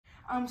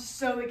I'm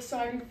so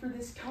excited for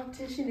this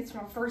competition. It's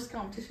my first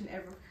competition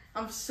ever.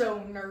 I'm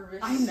so nervous.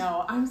 I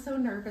know. I'm so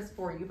nervous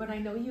for you, but I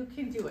know you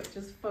can do it.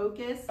 Just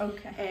focus.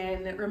 Okay.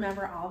 And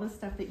remember all the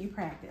stuff that you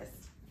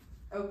practiced.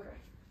 Okay.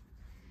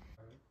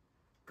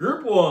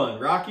 Group 1,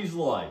 Rocky's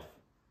Life.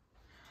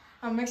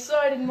 I'm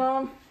excited,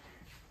 Mom.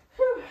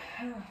 Whew.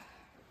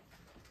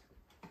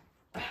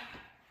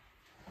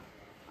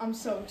 I'm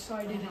so I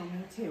excited. know,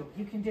 me too.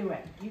 You can do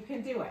it. You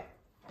can do it.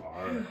 All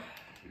right,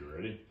 you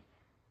ready?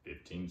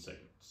 15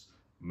 seconds.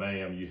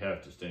 Ma'am, you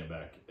have to stand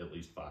back at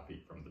least 5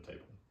 feet from the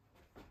table.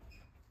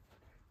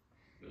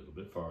 A little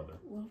bit farther.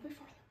 A little bit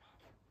farther.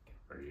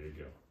 There you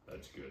go.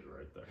 That's good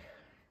right there.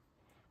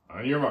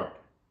 On your mark.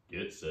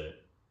 Get set.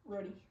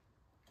 Ready.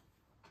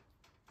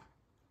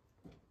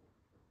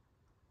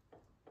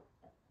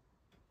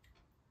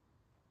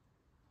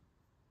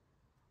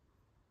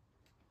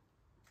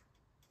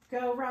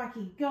 Go,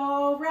 Rocky.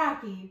 Go,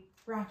 Rocky.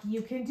 Rocky,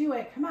 you can do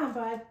it. Come on,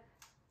 bud.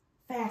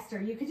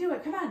 Faster. You can do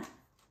it. Come on.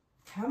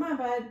 Come on,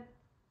 bud.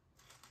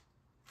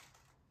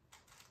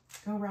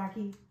 Go,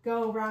 Rocky.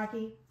 Go,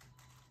 Rocky.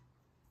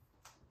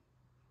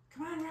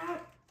 Come on,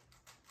 Rock.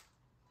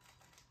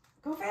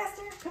 Go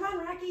faster. Come on,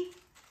 Rocky.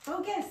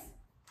 Focus.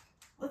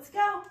 Let's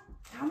go.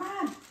 Come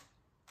on.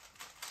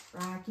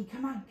 Rocky,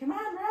 come on. Come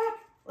on, Rock.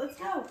 Let's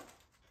go.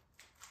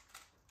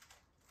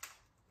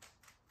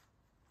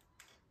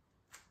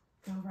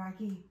 Go,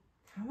 Rocky.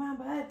 Come on,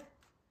 bud.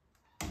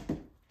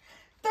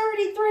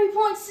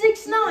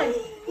 33.69.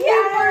 New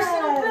Yes!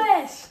 personal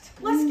best.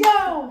 Let's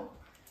go.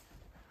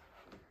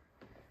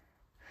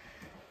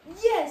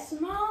 Yes,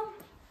 Mom.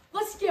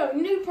 Let's go.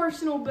 New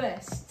personal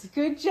best.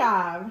 Good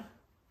job.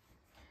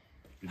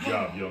 Good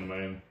job, young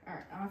man. All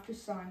right, I have to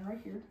sign right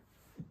here.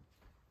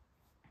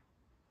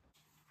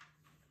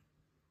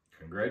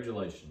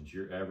 Congratulations,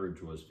 your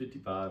average was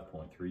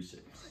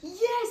 55.36.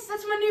 Yes,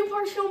 that's my new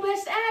personal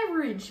best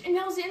average. And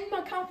that was in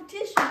my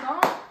competition,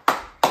 Mom.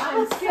 I'm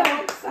Let's so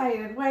go.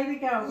 excited. Way to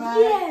go, bud.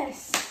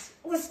 Yes.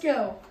 Let's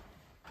go.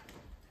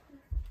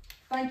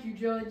 Thank you,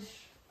 Judge.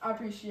 I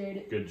appreciate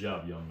it. Good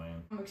job, young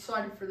man. I'm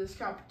excited for this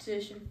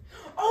competition.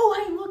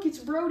 Oh, hey, look, it's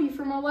Brody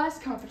from my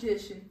last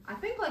competition. I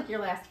think like your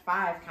last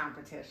 5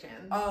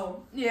 competitions.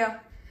 Oh, yeah.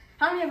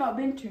 How many have I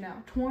been to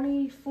now?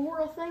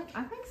 24, I think?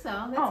 I think so.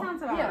 That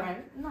sounds about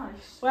right.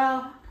 Nice.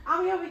 Well,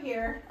 I'll be over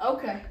here.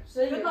 Okay.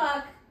 See Good ya.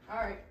 luck. All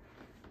right.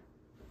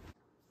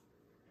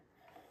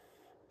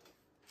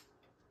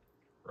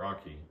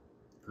 Rocky,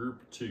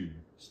 Group 2,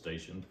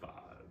 Station 5.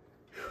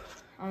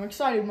 I'm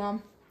excited,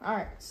 Mom. All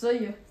right. See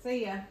ya.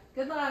 See ya.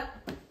 Good luck.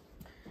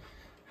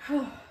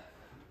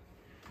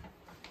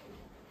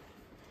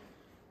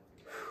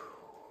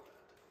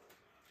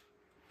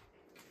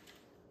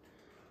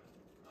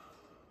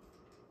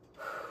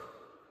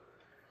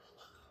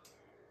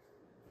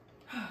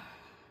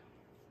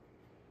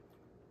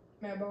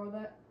 May I borrow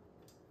that?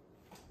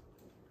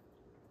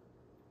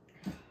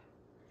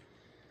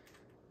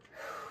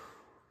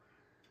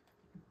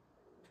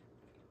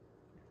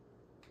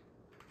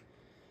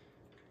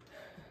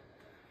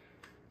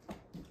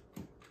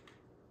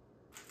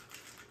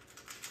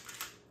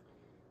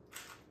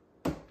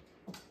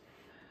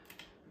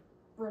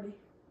 Ready.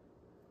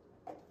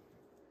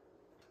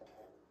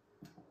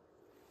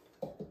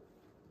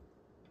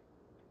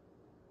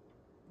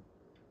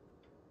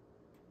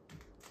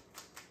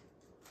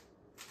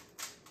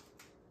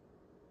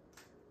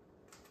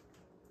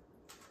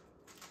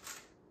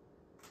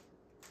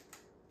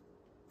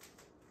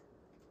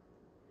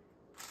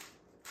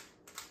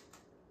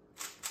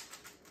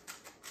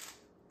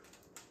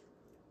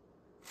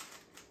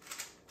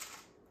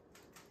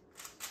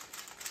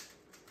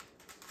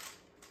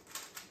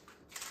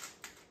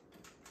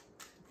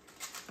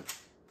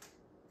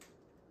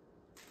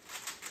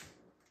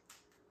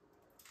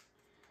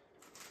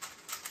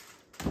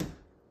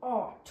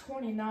 Oh,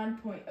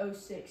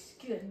 29.06.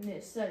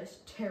 Goodness, that is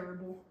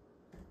terrible.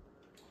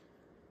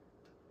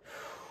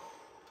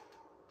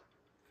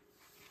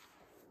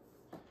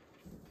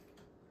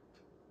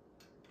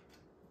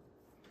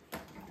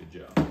 Good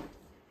job.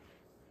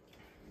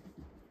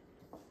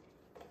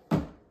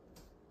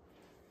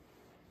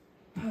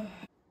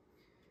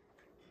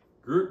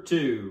 Group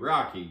 2,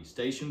 Rocky,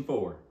 Station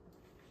 4.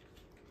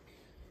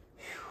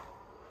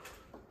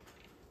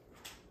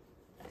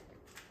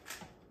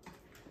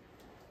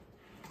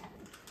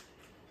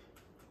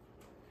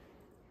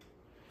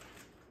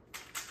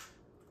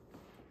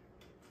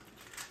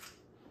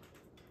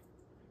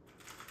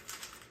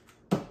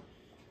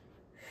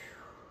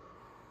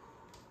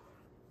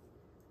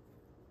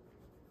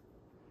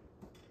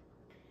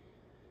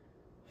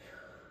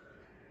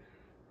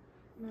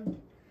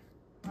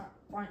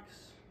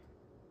 Thanks.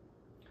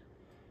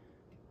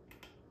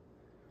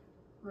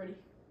 Ready?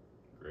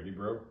 Ready,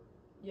 bro?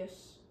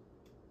 Yes.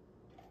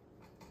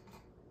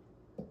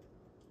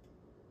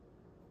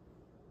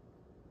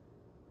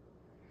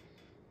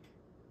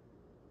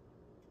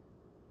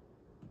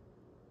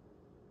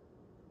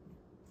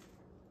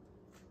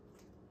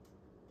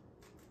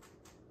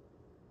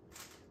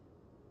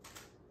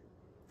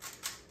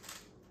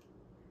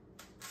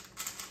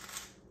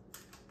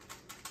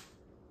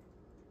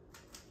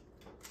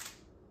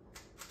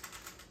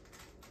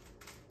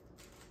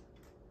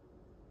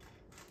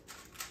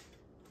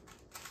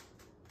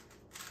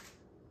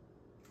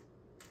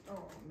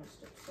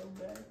 messed up so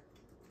bad.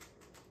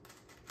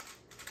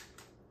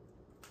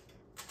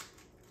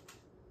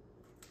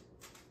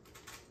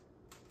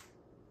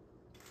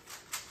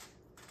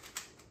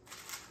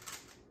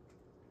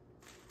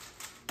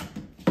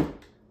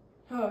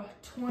 Oh,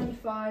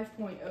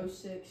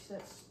 25.06.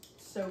 That's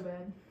so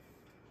bad.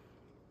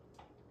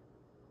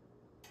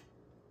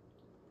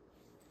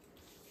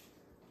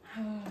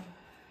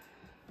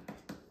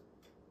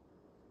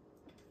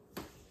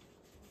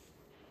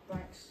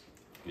 Thanks.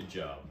 Good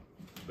job.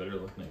 Better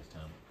luck next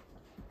time.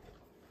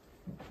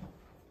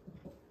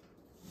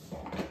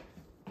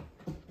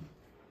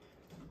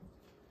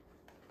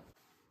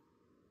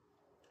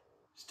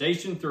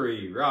 Station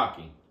 3,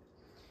 Rocky.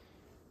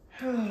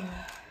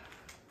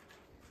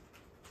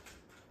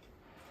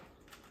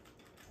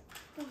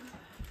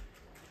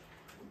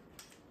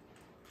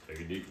 Take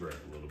a deep breath,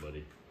 little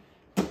buddy.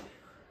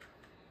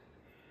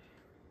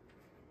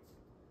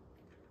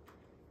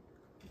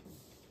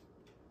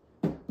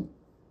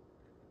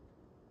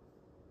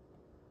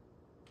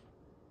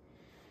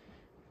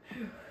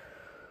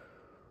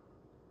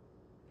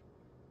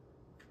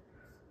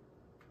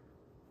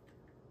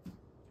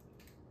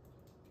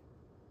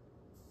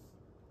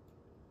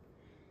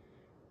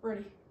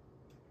 Ready?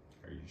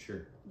 Are you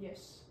sure?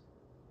 Yes.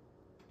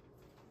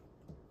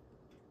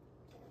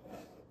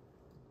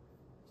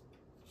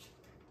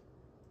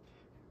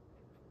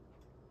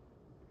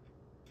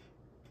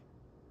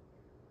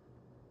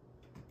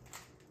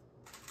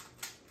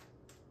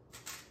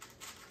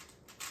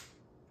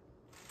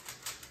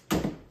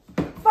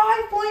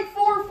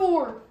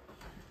 .44.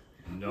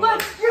 No.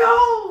 Let's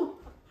go!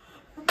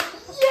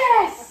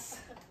 Yes!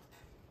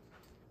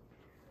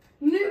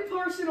 New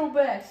personal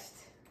best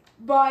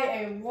by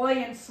a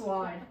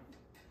landslide.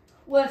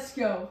 Let's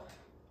go.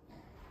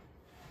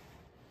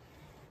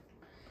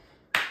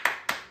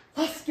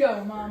 Let's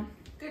go, Mom.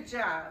 Good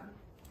job.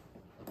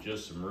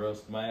 Just some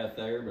rust math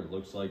there, but it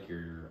looks like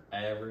your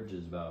average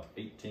is about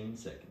 18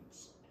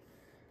 seconds.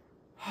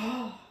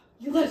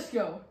 Let's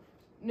go.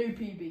 New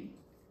PB.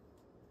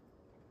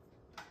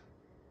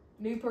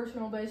 New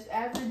personal best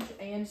average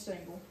and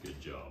single. Good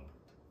job.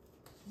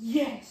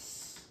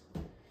 Yes.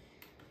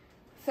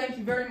 Thank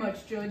you very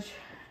much, Judge.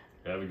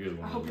 Have a good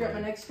one. I hope you're at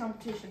my next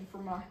competition for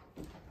my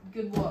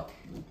good luck.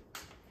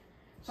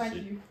 Thank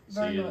you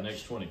very See you much. at the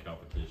next 20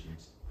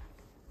 competitions.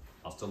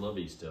 Hasta la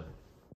vista.